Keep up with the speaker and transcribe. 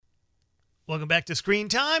Welcome back to Screen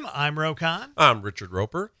Time. I'm Ro Khan. I'm Richard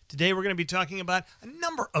Roper. Today we're going to be talking about a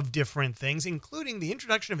number of different things, including the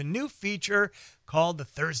introduction of a new feature called the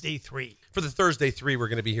Thursday 3. For the Thursday 3, we're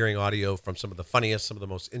going to be hearing audio from some of the funniest, some of the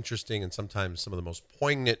most interesting, and sometimes some of the most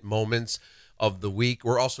poignant moments of the week.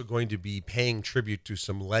 We're also going to be paying tribute to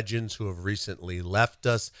some legends who have recently left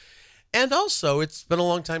us. And also, it's been a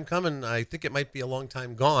long time coming. I think it might be a long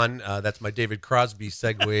time gone. That's my David Crosby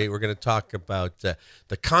segue. We're going to talk about the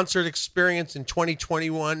concert experience in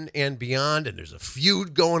 2021 and beyond. And there's a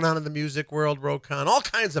feud going on in the music world, Rokon. All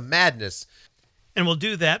kinds of madness. And we'll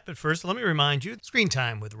do that. But first, let me remind you, Screen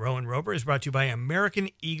Time with Ro and Roper is brought to you by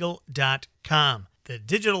AmericanEagle.com. The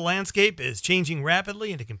digital landscape is changing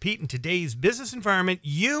rapidly, and to compete in today's business environment,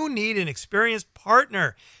 you need an experienced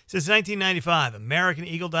partner. Since 1995,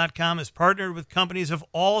 AmericanEagle.com has partnered with companies of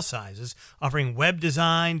all sizes, offering web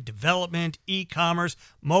design, development, e-commerce,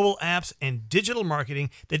 mobile apps, and digital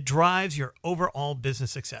marketing that drives your overall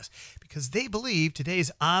business success. Because they believe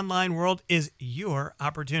today's online world is your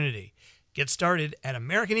opportunity. Get started at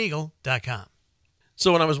AmericanEagle.com.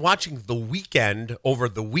 So when I was watching The Weeknd over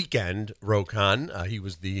the weekend, Rokon, he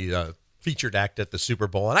was the featured act at the Super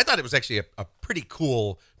Bowl, and I thought it was actually a pretty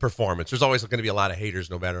cool performance. There's always going to be a lot of haters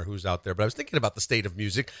no matter who's out there, but I was thinking about the state of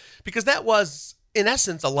music because that was, in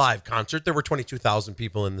essence, a live concert. There were 22,000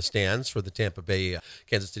 people in the stands for the Tampa Bay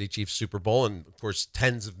Kansas City Chiefs Super Bowl, and of course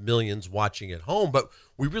tens of millions watching at home, but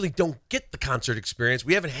we really don't get the concert experience.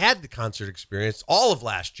 We haven't had the concert experience all of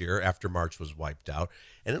last year after March was wiped out,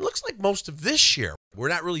 and it looks like most of this year. We're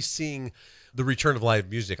not really seeing the return of live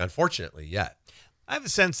music, unfortunately, yet. I have a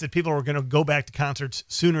sense that people are going to go back to concerts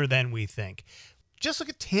sooner than we think. Just look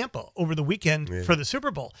at Tampa over the weekend for the Super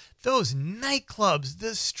Bowl. Those nightclubs,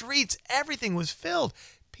 the streets, everything was filled.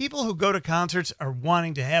 People who go to concerts are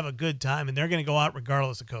wanting to have a good time, and they're going to go out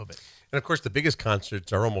regardless of COVID. And of course, the biggest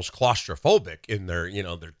concerts are almost claustrophobic in their,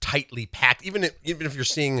 they're tightly packed. Even if you're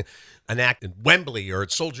seeing an act in Wembley or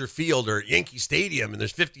at Soldier Field or Yankee Stadium and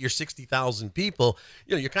there's 50 or 60,000 people,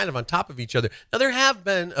 you're kind of on top of each other. Now, there have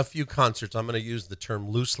been a few concerts. I'm going to use the term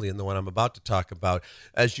loosely in the one I'm about to talk about.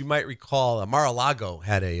 As you might recall, Mar-a-Lago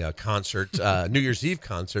had a concert, New Year's Eve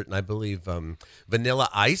concert, and I believe Vanilla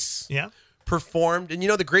Ice. Yeah. Performed. And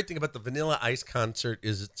the great thing about the Vanilla Ice concert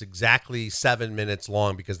is it's exactly 7 minutes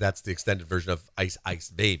long because that's the extended version of Ice Ice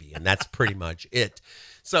Baby, and that's pretty much it.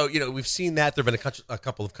 So, we've seen that. There have been a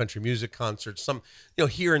couple of country music concerts, some,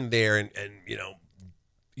 here and there, and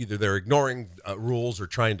either they're ignoring rules or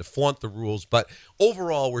trying to flaunt the rules, but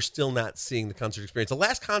overall, we're still not seeing the concert experience. The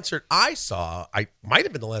last concert I saw, I might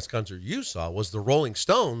have been the last concert you saw, was the Rolling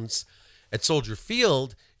Stones at Soldier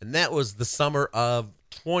Field, and that was the summer of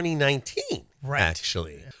 2019, right.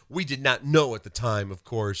 Actually. We did not know at the time, of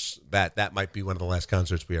course, that might be one of the last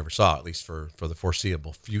concerts we ever saw, at least for the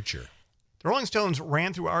foreseeable future. The Rolling Stones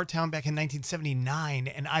ran through our town back in 1979,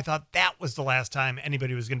 and I thought that was the last time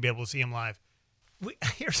anybody was going to be able to see them live.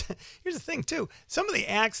 Here's the thing, too. Some of the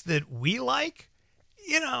acts that we like,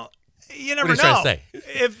 you never know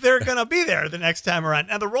if they're going to be there the next time around.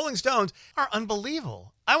 Now, the Rolling Stones are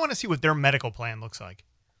unbelievable. I want to see what their medical plan looks like.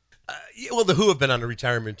 Well, the Who have been on a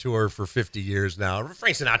retirement tour for 50 years now.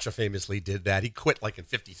 Frank Sinatra famously did that. He quit in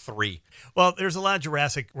 53. Well, there's a lot of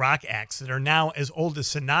Jurassic Rock acts that are now as old as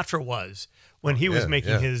Sinatra was when he was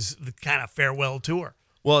making his kind of farewell tour.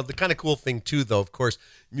 Well, the kind of cool thing, too, though, of course,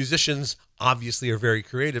 musicians obviously are very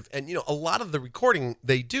creative. And, a lot of the recording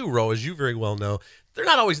they do, Ro, as you very well know, they're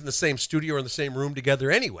not always in the same studio or in the same room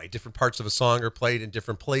together anyway. Different parts of a song are played in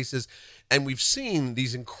different places. And we've seen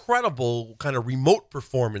these incredible kind of remote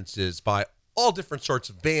performances by all different sorts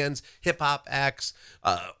of bands, hip-hop acts,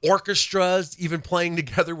 orchestras, even playing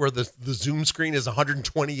together where the Zoom screen is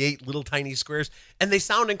 128 little tiny squares. And they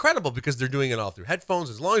sound incredible because they're doing it all through headphones,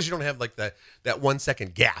 as long as you don't have that 1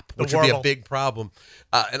 second gap, which would be a big problem.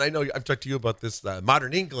 And I know I've talked to you about this.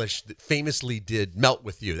 Modern English that famously did Melt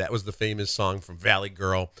With You. That was the famous song from Valley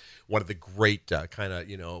Girl, one of the great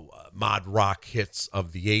mod rock hits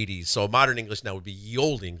of the 80s. So Modern English now would be Ye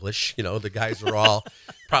Olde English. The guys are all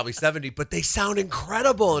probably 70, but they sound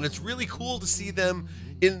incredible, and it's really cool to see them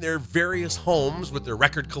in their various homes with their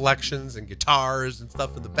record collections and guitars and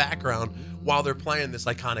stuff in the background while they're playing this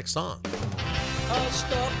iconic song. I'll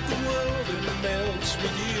stop the world and melt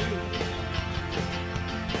with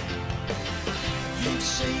you. You've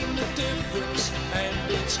seen the difference,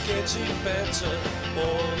 and it's getting better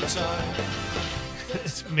all the time.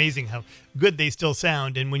 It's amazing how good they still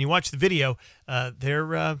sound. And when you watch the video,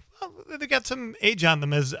 they got some age on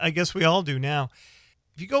them, as I guess we all do now.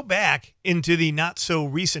 If you go back into the not so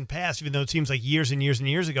recent past, even though it seems like years and years and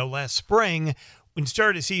years ago, last spring, when you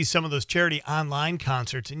started to see some of those charity online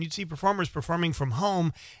concerts, and you'd see performers performing from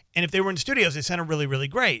home, and if they were in studios, they sounded really, really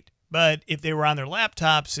great. But if they were on their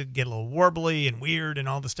laptops, it'd get a little warbly and weird and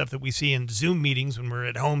all the stuff that we see in Zoom meetings when we're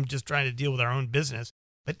at home just trying to deal with our own business.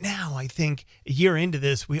 But now I think a year into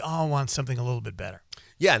this, we all want something a little bit better.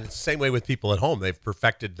 Yeah, and it's the same way with people at home. They've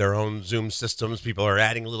perfected their own Zoom systems. People are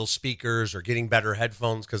adding little speakers or getting better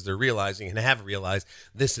headphones because they're realizing and have realized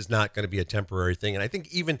this is not going to be a temporary thing. And I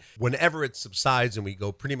think even whenever it subsides and we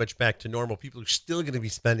go pretty much back to normal, people are still going to be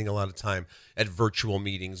spending a lot of time at virtual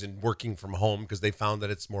meetings and working from home because they found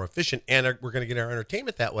that it's more efficient, and we're going to get our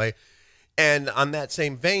entertainment that way. And on that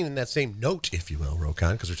same vein, in that same note, if you will,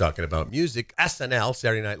 Rokan, because we're talking about music, SNL,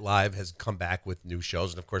 Saturday Night Live, has come back with new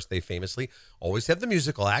shows. And, of course, they famously always have the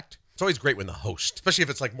musical act. It's always great when the host, especially if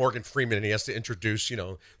it's like Morgan Freeman and he has to introduce,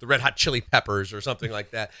 the Red Hot Chili Peppers or something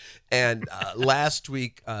like that. And last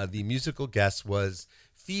week, the musical guest was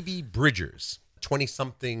Phoebe Bridgers,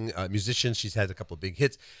 20-something musician. She's had a couple of big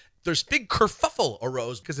hits. There's big kerfuffle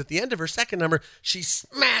arose because at the end of her second number, she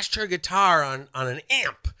smashed her guitar on an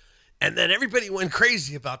amp. And then everybody went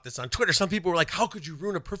crazy about this on Twitter. Some people were like, how could you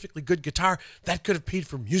ruin a perfectly good guitar? That could have paid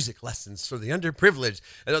for music lessons for the underprivileged.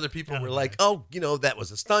 And other people were like, that was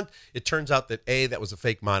a stunt. It turns out that, that was a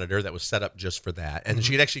fake monitor that was set up just for that. And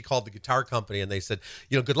she had actually called the guitar company and they said,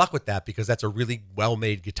 good luck with that because that's a really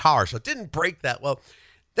well-made guitar. So it didn't break that well.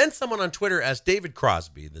 Then someone on Twitter asked David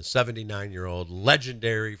Crosby, the 79-year-old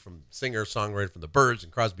legendary singer-songwriter from the Byrds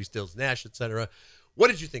and Crosby, Stills, Nash, etc., what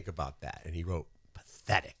did you think about that? And he wrote,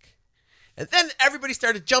 pathetic. And then everybody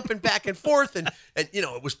started jumping back and forth, and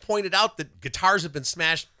it was pointed out that guitars have been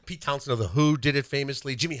smashed. Pete Townsend of The Who did it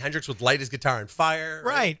famously. Jimi Hendrix would light his guitar on fire.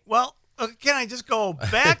 Right. Well, can I just go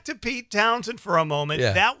back to Pete Townsend for a moment?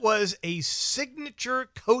 Yeah. That was a signature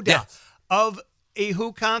coda of a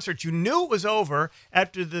Who concert. You knew it was over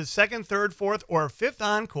after the second, third, fourth, or fifth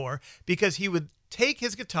encore because he would take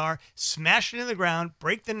his guitar, smash it in the ground,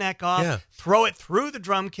 break the neck off, throw it through the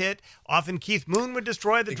drum kit. Often Keith Moon would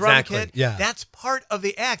destroy the drum kit. Yeah. That's part of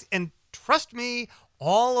the act. And trust me,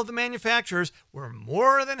 all of the manufacturers were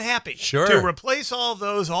more than happy to replace all of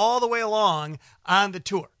those all the way along on the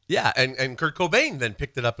tour. Yeah, and Kurt Cobain then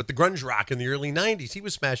picked it up at the grunge rock in the early 90s. He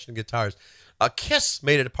was smashing guitars. Kiss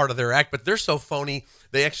made it a part of their act, but they're so phony,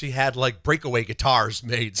 they actually had like breakaway guitars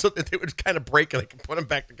made so that they would kind of break and they could put them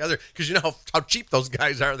back together because you know how cheap those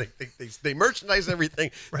guys are. They merchandise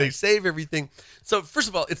everything. Right. They save everything. So first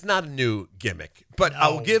of all, it's not a new gimmick, but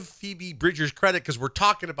I'll give Phoebe Bridgers credit because we're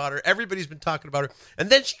talking about her. Everybody's been talking about her.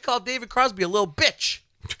 And then she called David Crosby a little bitch.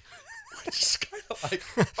 It's kind of like,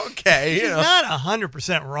 okay, he's not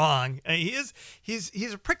 100% wrong.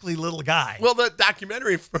 He's a prickly little guy. Well, the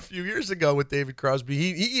documentary from a few years ago with David Crosby,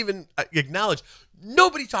 he even acknowledged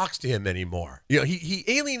nobody talks to him anymore. He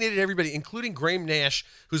alienated everybody, including Graham Nash,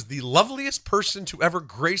 who's the loveliest person to ever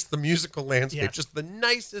grace the musical landscape. Yes. Just the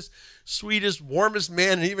nicest, sweetest, warmest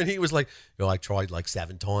man. And even he was like, I tried like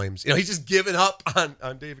 7 times. He's just given up on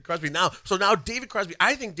David Crosby now. So now David Crosby,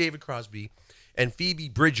 I think David Crosby and Phoebe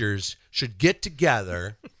Bridgers should get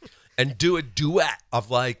together and do a duet of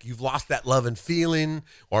like You've Lost That Love and Feeling,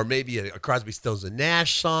 or maybe a Crosby, Stills and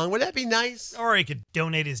Nash song. Would that be nice? Or he could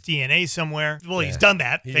donate his DNA somewhere. Well, he's done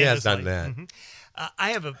that. He has done that. Mm-hmm.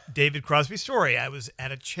 I have a David Crosby story. I was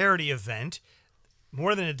at a charity event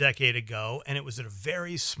more than a decade ago, and it was at a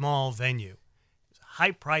very small venue. It was a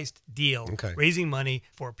high-priced deal, raising money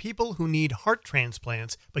for people who need heart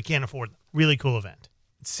transplants but can't afford them. Really cool event.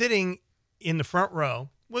 Sitting in the front row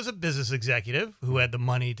was a business executive who had the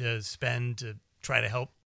money to spend to try to help.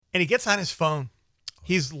 And he gets on his phone.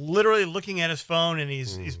 He's literally looking at his phone and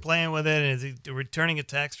he's playing with it and he's returning a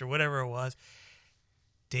text or whatever it was.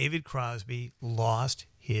 David Crosby lost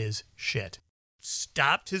his shit.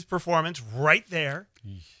 Stopped his performance right there,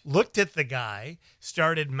 looked at the guy,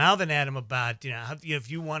 started mouthing at him about, if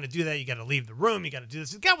you want to do that, you got to leave the room, you got to do this.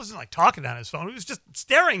 The guy wasn't like talking on his phone. He was just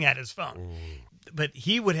staring at his phone. But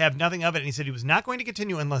he would have nothing of it, and he said he was not going to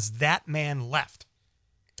continue unless that man left.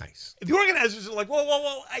 Nice. The organizers are like,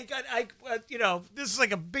 whoa, this is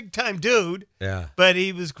like a big time dude. Yeah. But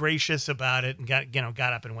he was gracious about it and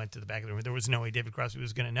got up and went to the back of the room. There was no way David Crosby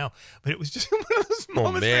was going to know. But it was just one of those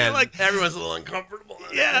moments where you're like, everyone's a little uncomfortable.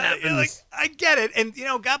 Yeah, like, I get it. And,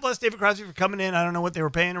 God bless David Crosby for coming in. I don't know what they were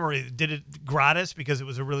paying him or he did it gratis because it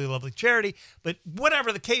was a really lovely charity. But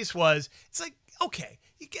whatever the case was, it's like, okay,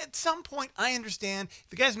 at some point, I understand. If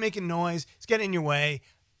the guy's making noise, he's getting in your way,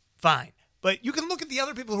 fine. But you can look at the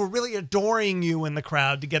other people who are really adoring you in the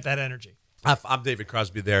crowd to get that energy. I'm David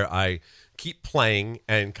Crosby there. I keep playing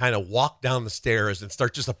and kind of walk down the stairs and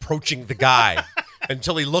start just approaching the guy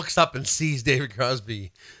until he looks up and sees David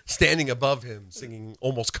Crosby standing above him singing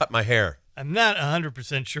Almost Cut My Hair. I'm not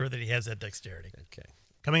 100% sure that he has that dexterity. Okay.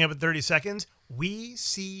 Coming up in 30 seconds, We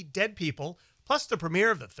See Dead People, plus the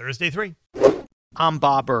premiere of the Thursday 3. I'm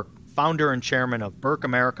Bob Burke, founder and chairman of Burke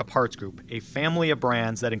America Parts Group, a family of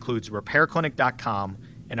brands that includes RepairClinic.com,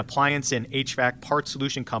 an appliance and HVAC parts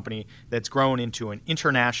solution company that's grown into an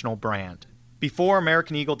international brand. Before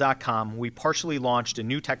AmericanEagle.com, we partially launched a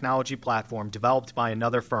new technology platform developed by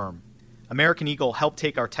another firm. American Eagle helped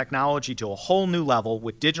take our technology to a whole new level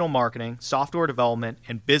with digital marketing, software development,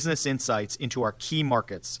 and business insights into our key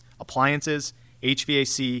markets, appliances,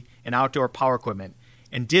 HVAC, and outdoor power equipment,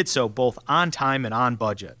 and did so both on time and on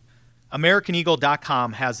budget.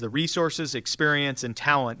 AmericanEagle.com has the resources, experience, and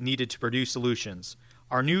talent needed to produce solutions.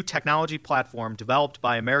 Our new technology platform, developed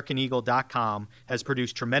by AmericanEagle.com, has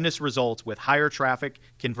produced tremendous results with higher traffic,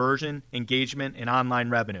 conversion, engagement, and online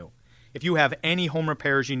revenue. If you have any home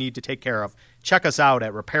repairs you need to take care of, check us out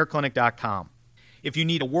at RepairClinic.com. If you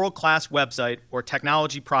need a world-class website or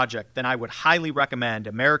technology project, then I would highly recommend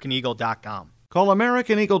AmericanEagle.com. Call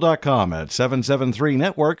AmericanEagle.com at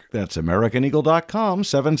 773-NETWORK. That's AmericanEagle.com,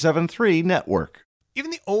 773-NETWORK.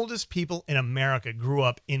 Even the oldest people in America grew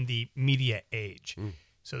up in the media age.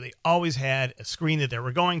 So they always had a screen that they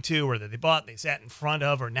were going to, or that they bought, they sat in front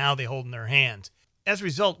of, or now they hold in their hands. As a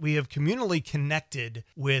result, we have communally connected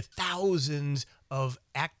with thousands of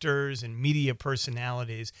actors and media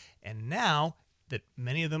personalities. And now that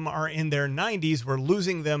many of them are in their 90s, we're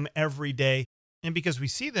losing them every day. And because we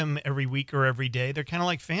see them every week or every day, they're kind of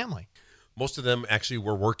like family. Most of them actually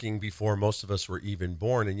were working before most of us were even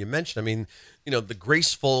born. And you mentioned, I mean, you know, the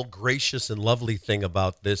graceful, gracious, and lovely thing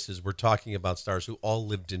about this is we're talking about stars who all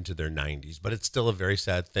lived into their 90s. But it's still a very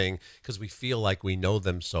sad thing because we feel like we know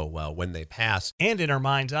them so well when they pass. And in our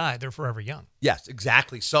mind's eye, they're forever young. Yes,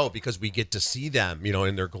 exactly so, because we get to see them, you know,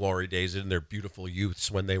 in their glory days, in their beautiful youths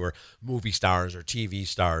when they were movie stars or TV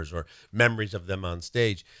stars, or memories of them on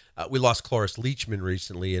stage. We lost Cloris Leachman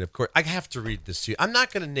recently, and of course, I have to read this to you. I'm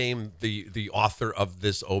not going to name the author of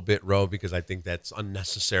this obit, Ro, because I think that's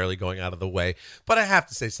unnecessarily going out of the way, but I have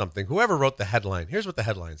to say something. Whoever wrote the headline, here's what the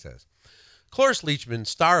headline says. Cloris Leachman,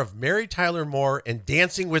 star of Mary Tyler Moore and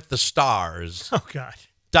Dancing with the Stars. Oh, God.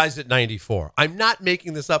 Dies at 94. I'm not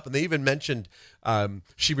making this up. And they even mentioned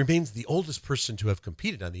she remains the oldest person to have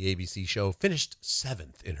competed on the ABC show, finished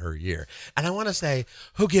 7th in her year. And I want to say,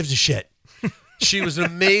 who gives a shit? She was an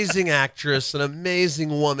amazing actress, an amazing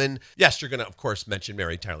woman. Yes, you're going to, of course, mention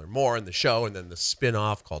Mary Tyler Moore in the show, and then the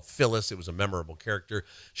spin-off called Phyllis. It was a memorable character.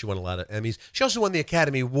 She won a lot of Emmys. She also won the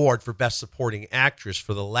Academy Award for Best Supporting Actress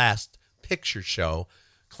for The Last Picture Show,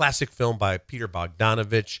 classic film by Peter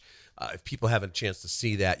Bogdanovich. If people haven't a chance to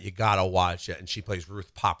see that, you got to watch it. And she plays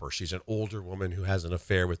Ruth Popper. She's an older woman who has an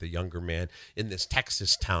affair with a younger man in this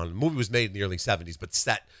Texas town. The movie was made in the early 70s, but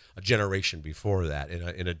set a generation before that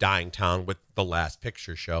in a dying town with The Last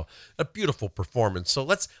Picture Show. A beautiful performance. So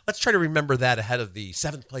let's try to remember that ahead of the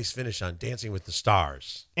 7th place finish on Dancing with the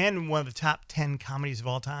Stars. And one of the top 10 comedies of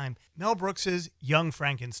all time, Mel Brooks's Young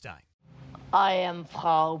Frankenstein. I am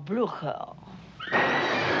Frau Blucher.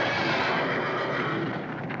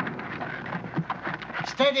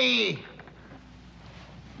 Steady!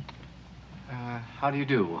 How do you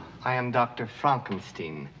do? I am Dr.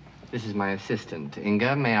 Frankenstein. This is my assistant,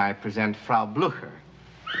 Inga. May I present Frau Blucher?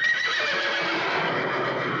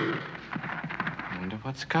 I wonder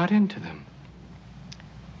what's got into them.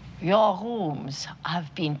 Your rooms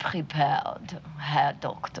have been prepared, Herr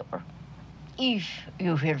Doctor. If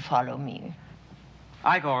you will follow me.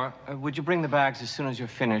 Igor, would you bring the bags as soon as you're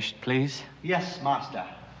finished, please? Yes, master.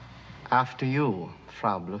 After you,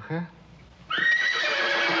 Frau Blucher.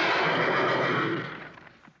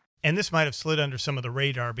 And this might have slid under some of the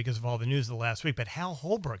radar because of all the news of the last week, but Hal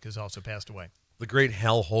Holbrook has also passed away. The great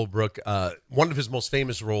Hal Holbrook, one of his most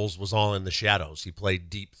famous roles was All in the Shadows. He played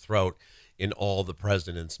Deep Throat in All the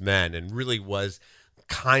President's Men and really was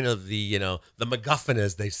kind of the MacGuffin,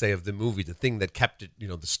 as they say, of the movie, the thing that kept it,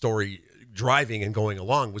 the story driving and going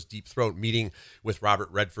along was Deep Throat, meeting with Robert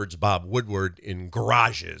Redford's Bob Woodward in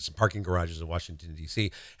garages, parking garages in Washington,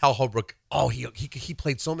 D.C. Hal Holbrook, he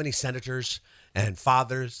played so many senators and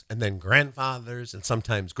fathers and then grandfathers and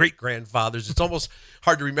sometimes great-grandfathers. It's almost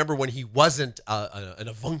hard to remember when he wasn't an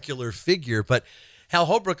avuncular figure, but Hal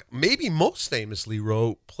Holbrook, maybe most famously,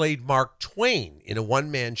 played Mark Twain in a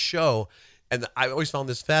one-man show. And I always found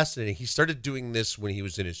this fascinating. He started doing this when he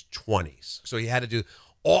was in his 20s. So he had to do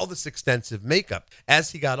all this extensive makeup.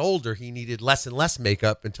 As he got older, he needed less and less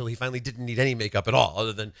makeup until he finally didn't need any makeup at all,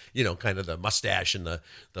 other than, kind of the mustache and the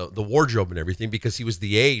wardrobe and everything, because he was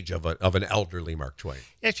the age of an elderly Mark Twain.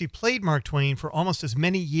 He actually played Mark Twain for almost as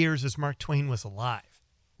many years as Mark Twain was alive.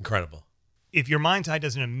 Incredible. If your mind's eye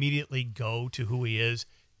doesn't immediately go to who he is,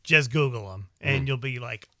 just Google him, and you'll be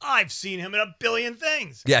like, I've seen him in a billion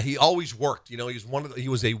things. Yeah, he always worked. He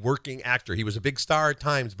was a working actor. He was a big star at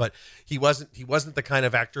times, but he wasn't the kind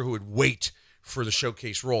of actor who would wait for the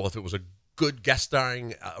showcase role. If it was a good guest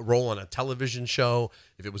starring role on a television show,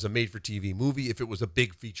 if it was a made-for-TV movie, if it was a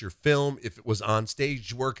big feature film, if it was on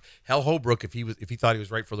stage work, Hal Holbrook, if he thought he was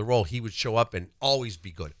right for the role, he would show up and always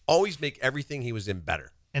be good. Always make everything he was in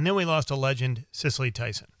better. And then we lost a legend, Cicely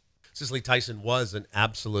Tyson. Cicely Tyson was an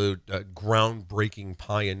absolute groundbreaking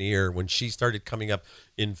pioneer. When she started coming up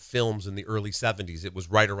in films in the early 70s, it was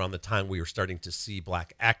right around the time we were starting to see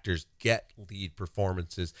black actors get lead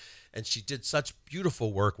performances. And she did such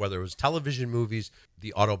beautiful work, whether it was television movies,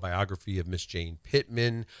 the autobiography of Miss Jane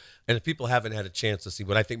Pittman. And if people haven't had a chance to see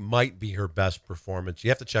what I think might be her best performance, you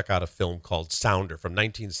have to check out a film called Sounder from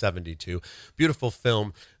 1972. Beautiful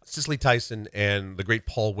film. Cicely Tyson and the great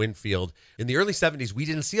Paul Winfield. In the early 70s, we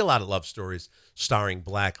didn't see a lot of love stories starring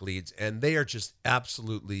black leads, and they are just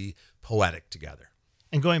absolutely poetic together.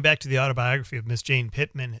 And going back to the autobiography of Miss Jane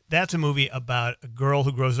Pittman, that's a movie about a girl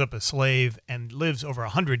who grows up a slave and lives over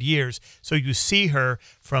 100 years. So you see her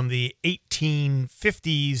from the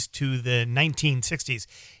 1850s to the 1960s.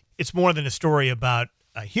 It's more than a story about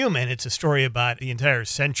a human. It's a story about the entire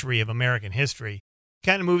century of American history.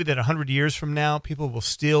 Kind of movie that 100 years from now, people will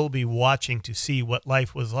still be watching to see what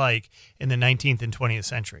life was like in the 19th and 20th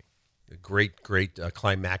century. A great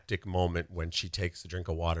climactic moment when she takes a drink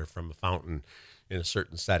of water from a fountain in a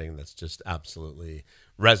certain setting that's just absolutely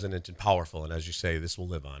resonant and powerful. And as you say, this will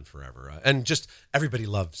live on forever. And just everybody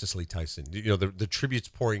loved Cicely Tyson. The tributes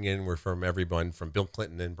pouring in were from everyone, from Bill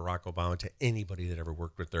Clinton and Barack Obama to anybody that ever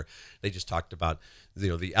worked with her. They just talked about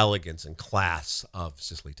the elegance and class of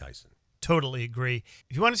Cicely Tyson. Totally agree.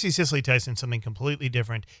 If you want to see Cicely Tyson, something completely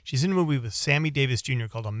different, she's in a movie with Sammy Davis Jr.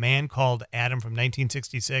 called A Man Called Adam from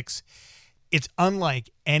 1966. It's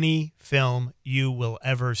unlike any film you will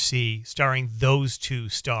ever see starring those two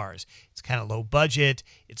stars. It's kind of low budget,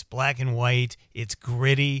 it's black and white, it's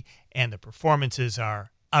gritty, and the performances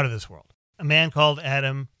are out of this world. A Man Called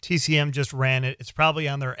Adam, TCM just ran it. It's probably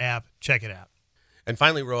on their app. Check it out. And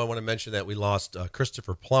finally, Ro, I want to mention that we lost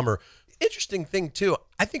Christopher Plummer. Interesting thing, too,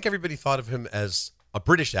 I think everybody thought of him as a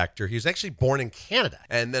British actor. He was actually born in Canada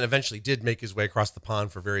and then eventually did make his way across the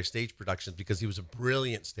pond for various stage productions because he was a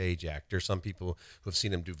brilliant stage actor. Some people who have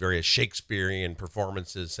seen him do various Shakespearean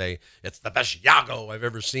performances say it's the best Iago I've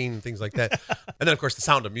ever seen, things like that. And then, of course, The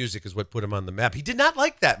Sound of Music is what put him on the map. He did not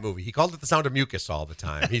like that movie. He called it The Sound of Mucus all the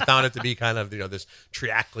time. He found it to be kind of, this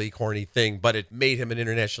triacly, corny thing, but it made him an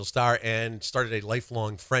international star and started a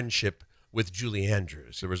lifelong friendship with Julie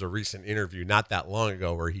Andrews. There was a recent interview not that long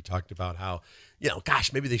ago where he talked about how,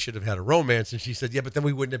 gosh, maybe they should have had a romance. And she said, yeah, but then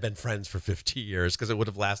we wouldn't have been friends for 50 years because it would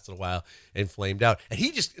have lasted a while and flamed out. And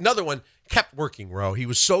he just, another one, kept working, Ro. He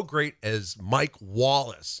was so great as Mike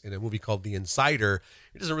Wallace in a movie called The Insider.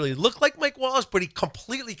 He doesn't really look like Mike Wallace, but he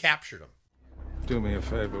completely captured him. Do me a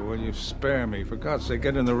favor, will you spare me? For God's sake,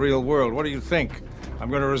 get in the real world. What do you think? I'm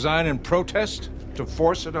going to resign in protest to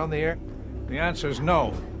force it on the air? The answer is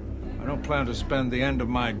no. I don't plan to spend the end of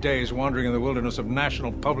my days wandering in the wilderness of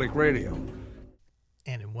national public radio.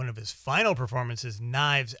 And in one of his final performances,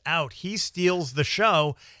 Knives Out, he steals the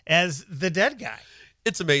show as the dead guy.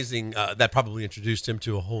 It's amazing. That probably introduced him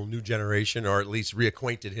to a whole new generation, or at least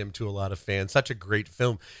reacquainted him to a lot of fans. Such a great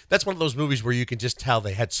film. That's one of those movies where you can just tell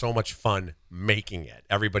they had so much fun making it,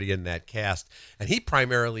 everybody in that cast. And he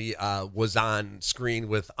primarily was on screen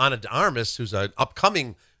with Ana de Armas, who's an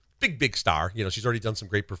upcoming big star. She's already done some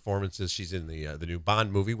great performances. She's in the new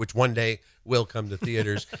Bond movie, which one day will come to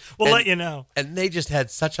theaters. We'll let you know. And they just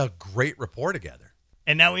had such a great rapport together.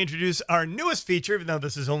 And now we introduce our newest feature, even though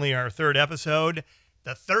this is only our third episode,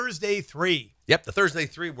 the Thursday 3. Yep, the Thursday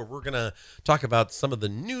 3, where we're going to talk about some of the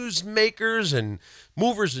news makers and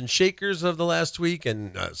movers and shakers of the last week,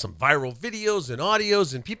 and some viral videos and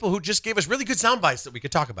audios and people who just gave us really good sound bites that we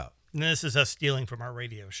could talk about. And this is us stealing from our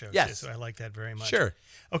radio show, yes. too, so I like that very much. Sure.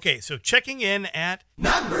 Okay, so checking in at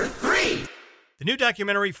Number 3. The new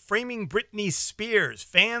documentary, Framing Britney Spears.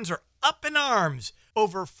 Fans are up in arms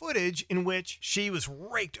over footage in which she was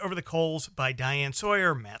raked over the coals by Diane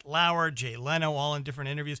Sawyer, Matt Lauer, Jay Leno, all in different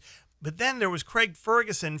interviews. But then there was Craig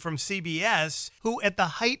Ferguson from CBS, who at the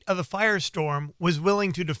height of the firestorm was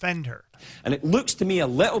willing to defend her. And it looks to me a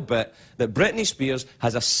little bit that Britney Spears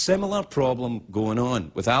has a similar problem going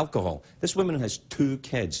on with alcohol. This woman has 2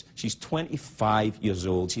 kids. She's 25 years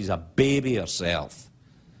old. She's a baby herself.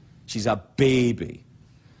 She's a baby,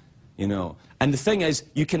 you know. And the thing is,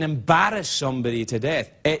 you can embarrass somebody to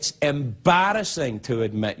death. It's embarrassing to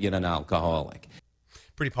admit you're an alcoholic.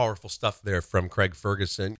 Pretty powerful stuff there from Craig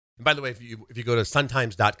Ferguson. And by the way, if you go to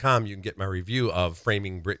suntimes.com, you can get my review of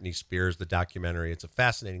Framing Britney Spears, the documentary. It's a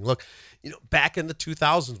fascinating look. You know, back in the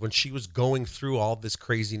 2000s when she was going through all this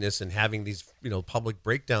craziness and having these, public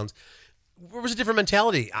breakdowns, there was a different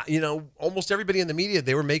mentality. Almost everybody in the media,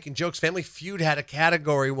 they were making jokes. Family Feud had a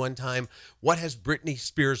category one time, what has Britney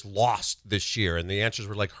Spears lost this year? And the answers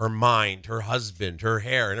were like her mind, her husband, her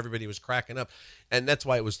hair, and everybody was cracking up. And that's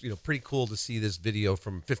why it was, pretty cool to see this video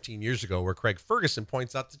from 15 years ago where Craig Ferguson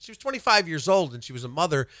points out that she was 25 years old and she was a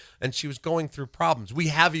mother and she was going through problems. We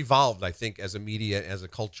have evolved, I think, as a media, as a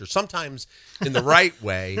culture, sometimes in the right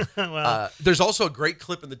way. Well, there's also a great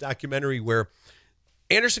clip in the documentary where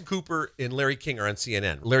Anderson Cooper and Larry King are on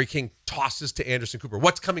CNN. Larry King tosses to Anderson Cooper,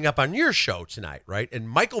 what's coming up on your show tonight, right? And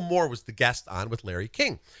Michael Moore was the guest on with Larry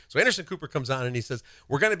King. So Anderson Cooper comes on and he says,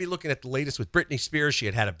 we're going to be looking at the latest with Britney Spears. She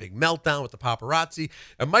had a big meltdown with the paparazzi.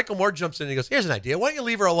 And Michael Moore jumps in and he goes, here's an idea. Why don't you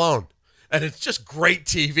leave her alone? And it's just great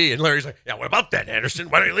TV. And Larry's like, yeah, what about that, Anderson?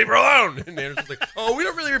 Why don't you leave her alone? And Anderson's like, oh, we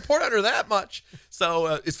don't really report on her that much.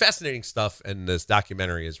 So it's fascinating stuff. And this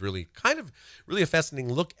documentary is really a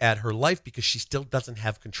fascinating look at her life because she still doesn't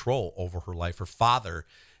have control over her life. Her father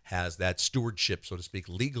has that stewardship, so to speak,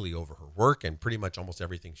 legally over her work and pretty much almost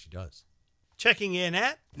everything she does. checking in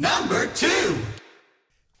at Number 2.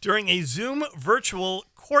 During a Zoom virtual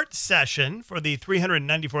court session for the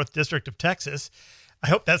 394th District of Texas, I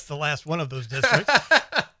hope that's the last one of those districts,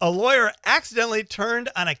 a lawyer accidentally turned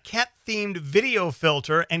on a cat-themed video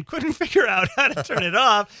filter and couldn't figure out how to turn it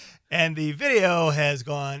off, and the video has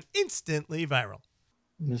gone instantly viral.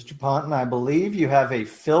 Mr. Ponton, I believe you have a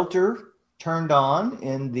filter turned on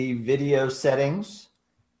in the video settings.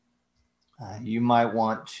 You might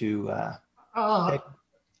want to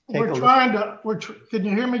take we're a trying look. can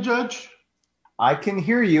you hear me, Judge? I can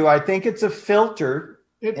hear you. I think it's a filter.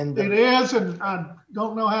 It is, and I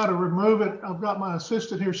don't know how to remove it. I've got my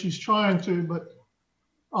assistant here. She's trying to, but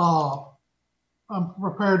I'm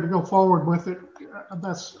prepared to go forward with it.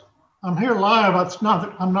 I'm here live.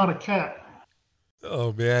 I'm not a cat.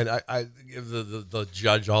 Oh man, I give the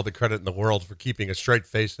judge all the credit in the world for keeping a straight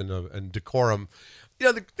face and decorum.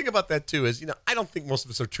 The thing about that too is, I don't think most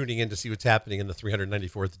of us are tuning in to see what's happening in the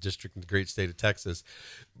 394th district in the great state of Texas,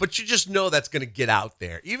 but you just know that's going to get out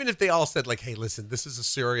there. Even if they all said like, hey, listen, this is a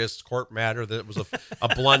serious court matter, that it was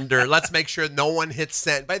a blunder. Let's make sure no one hit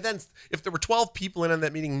send. By then, if there were 12 people in on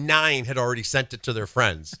that meeting, 9 had already sent it to their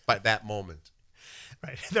friends by that moment.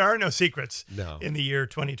 Right. There are no secrets No. in the year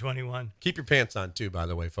 2021. Keep your pants on too, by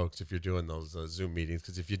the way, folks, if you're doing those Zoom meetings,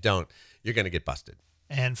 because if you don't, you're going to get busted.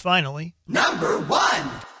 And finally, Number 1.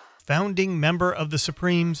 founding member of the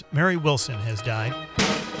Supremes, Mary Wilson, has died.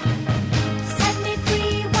 Set me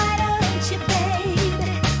free, why don't you,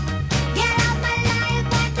 baby? Get out my life,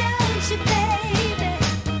 why don't you, baby?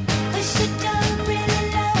 'Cause you don't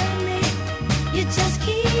really love me, you just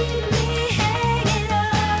keep me hanging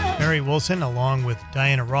on. Mary Wilson, along with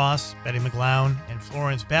Diana Ross, Betty McGlown, and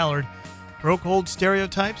Florence Ballard, broke old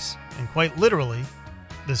stereotypes and quite literally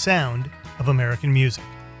the sound of American music.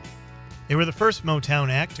 They were the first Motown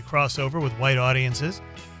act to cross over with white audiences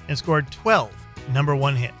and scored 12 number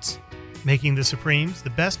 1 hits, making the Supremes the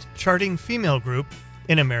best charting female group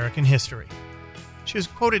in American history. She was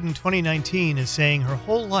quoted in 2019 as saying her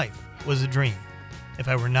whole life was a dream. If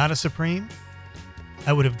I were not a Supreme,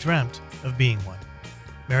 I would have dreamt of being one.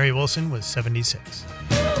 Mary Wilson was 76.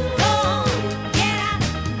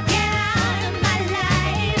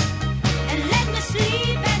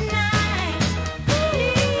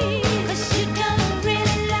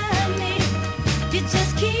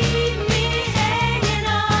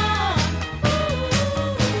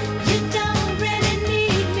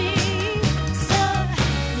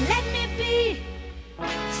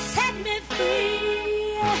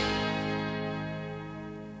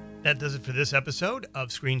 That does it for this episode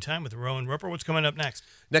of Screen Time with Rowan Roper. What's coming up next?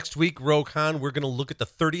 Next week, Ro-Con, we're going to look at the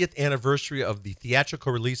 30th anniversary of the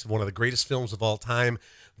theatrical release of one of the greatest films of all time,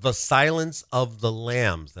 The Silence of the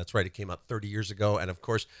Lambs. That's right, it came out 30 years ago. And of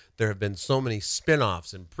course, there have been so many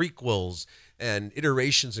spin-offs and prequels and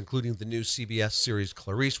iterations, including the new CBS series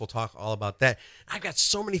Clarice. We'll talk all about that. I've got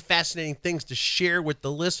so many fascinating things to share with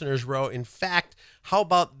the listeners, Ro. In fact, how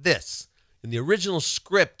about this? In the original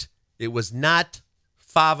script, It was not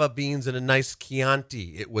fava beans and a nice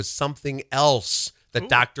Chianti. It was something else that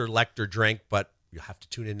Dr. Lecter drank, but you'll have to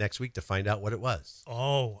tune in next week to find out what it was.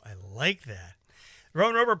 Oh, I like that. The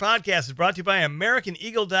Rowan Roper Podcast is brought to you by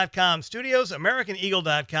AmericanEagle.com Studios.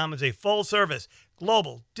 AmericanEagle.com is a full-service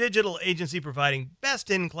global digital agency providing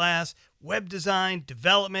best-in-class web design,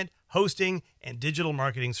 development, hosting, and digital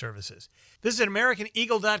marketing services. Visit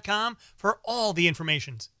AmericanEagle.com for all the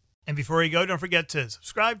information. And before you go, don't forget to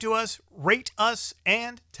subscribe to us, rate us,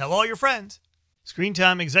 and tell all your friends. Screen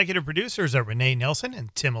Time executive producers are Renee Nelson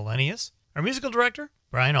and Tim Elenius. Our musical director,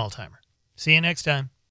 Brian Altheimer. See you next time.